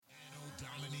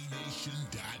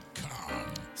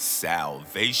Salvation.com.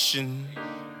 Salvation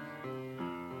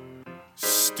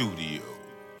Studio.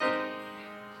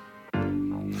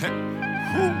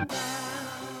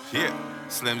 Yeah,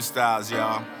 Slim Styles,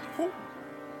 y'all.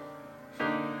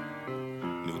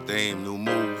 New theme, new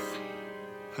move.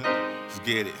 Let's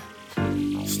get it.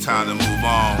 It's time to move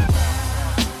on.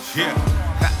 Yeah.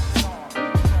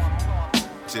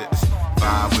 Just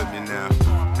vibe with me now.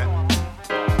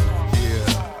 Yeah.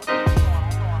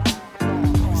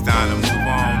 It's time to move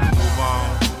on, move on.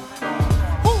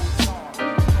 Woo.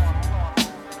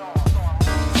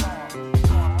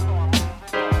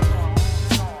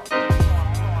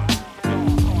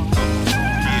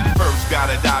 Yeah, first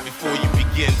gotta die before you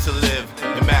begin to live.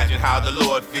 Imagine how the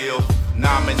Lord feels.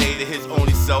 Nominated his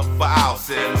only self for our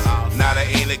sins. Now that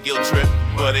ain't a guilt trip,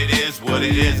 but it is what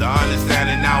it is. I understand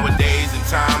it nowadays in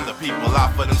time. The people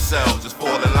out for themselves just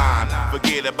fall in line.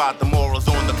 Forget about the morals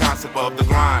on the concept of the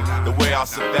grind. The way I'll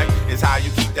select is how you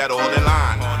keep that all in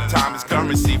line. Time is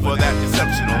currency for that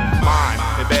exceptional mind.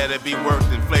 It better be worth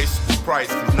inflation's price,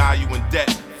 cause now you in debt.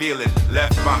 Feeling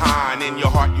left behind. In your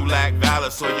heart you lack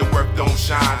valor, so your work don't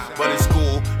shine. But in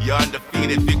school, you're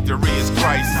undefeated, victory is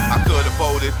Christ. I could have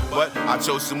folded, but I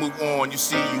chose to move on. You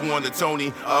see, you won the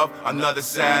Tony of another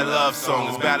sad love song.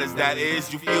 As bad as that is,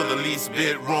 you feel the least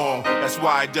bit wrong. That's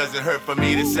why it doesn't hurt for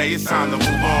me to say it's time to move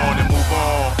on and move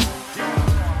on.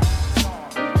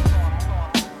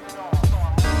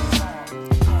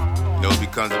 You know, it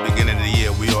becomes the beginning of the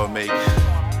year, we all make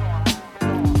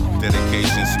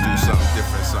dedications to do something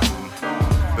different, something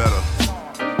better.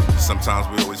 Sometimes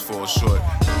we always fall short.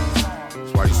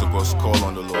 That's why you're supposed to call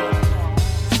on the Lord.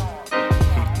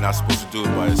 You're not supposed to do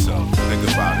it by yourself. Think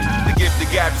about it. The gift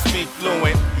of gab to speak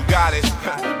fluent, you got it.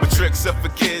 But tricks are for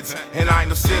kids, and I ain't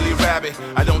no silly rabbit.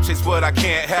 I don't chase what I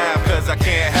can't have, cause I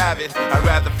can't have it. I'd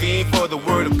rather fiend for the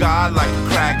word of God like a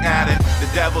crack addict. The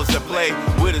devil's at play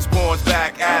with his pawns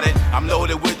back at it. I'm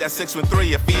loaded with that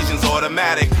 613 Ephesians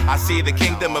automatic. I see the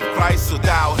kingdom of Christ, so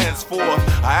thou henceforth.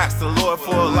 I ask the Lord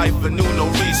for a life anew, no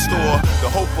restore. The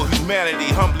hope for humanity,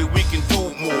 humbly we can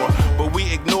do more. But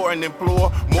we ignore and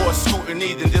implore more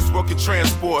scrutiny than this world can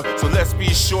transport. So let's be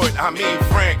short, I mean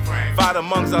frank. Fight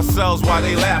amongst ourselves while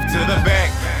they laugh to the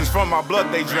bank. Cause from our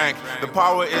blood they drank. The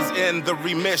power is in the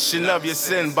remission of your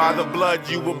sin. By the blood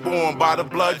you were born, by the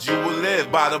blood you will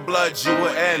live. By the blood you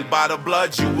will end, by the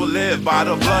blood you will live. By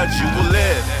the blood you will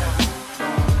live.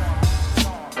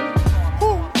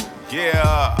 Woo.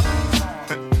 Yeah.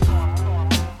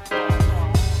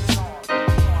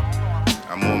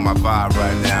 I'm on my vibe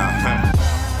right now.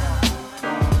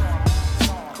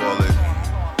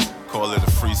 Call it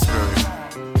a free spirit.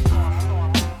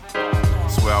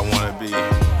 It's where I wanna be,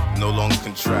 no longer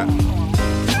contract.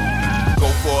 Go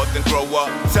forth and grow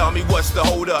up, tell me what's the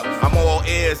hold up. I'm all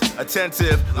ears,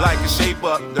 attentive, like a shape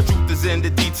up. The truth is in the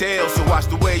details, so watch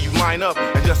the way you line up.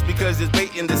 And just because it's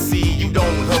bait in the sea, you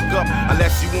don't hook up.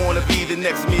 Unless you wanna be the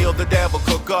next meal the devil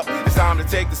cook up. It's time to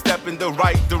take the step in the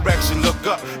right direction, look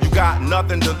up. You got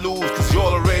nothing to lose, cause you're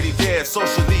already there.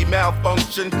 Socially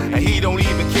malfunction, and he don't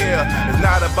even care. It's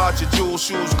not about your jewels,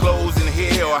 shoes, clothes, and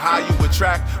hair, or how you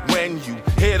attract when you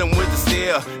hit them with the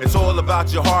stare. It's all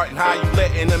about your heart and how you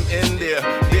letting them in there.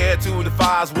 Dare to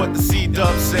defies what the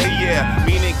C-dubs say, yeah.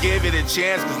 Meaning give it a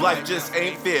chance, cause life just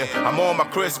ain't fair. I'm on my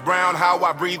Chris Brown, how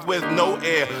I breathe with no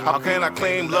air. How can I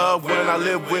claim love when I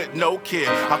live with no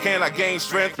care? How can I gain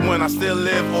strength when I still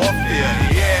live off fear?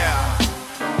 Yeah.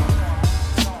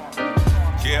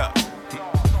 Yeah.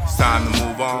 It's time to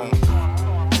move on.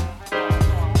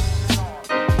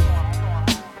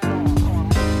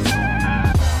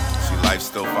 See, life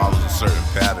still follows a certain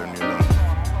pattern, you know.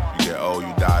 You get old,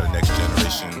 you die, the next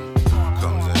generation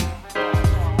comes in.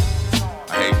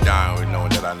 I hate dying with knowing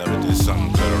that I never did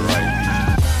something good or right.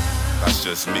 That's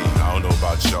just me. I don't know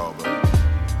about y'all, but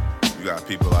you got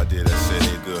people out there that say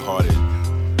they're good-hearted,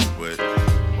 but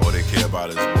all they care about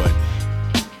is what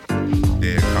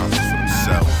they accomplish for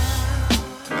themselves,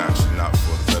 and actually not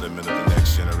for the betterment of the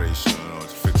next generation, or to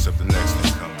fix up the next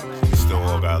thing coming. We still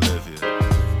all gotta live here.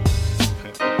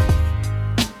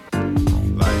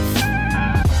 Life.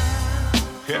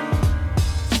 Yeah.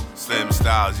 Slim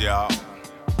Styles, y'all.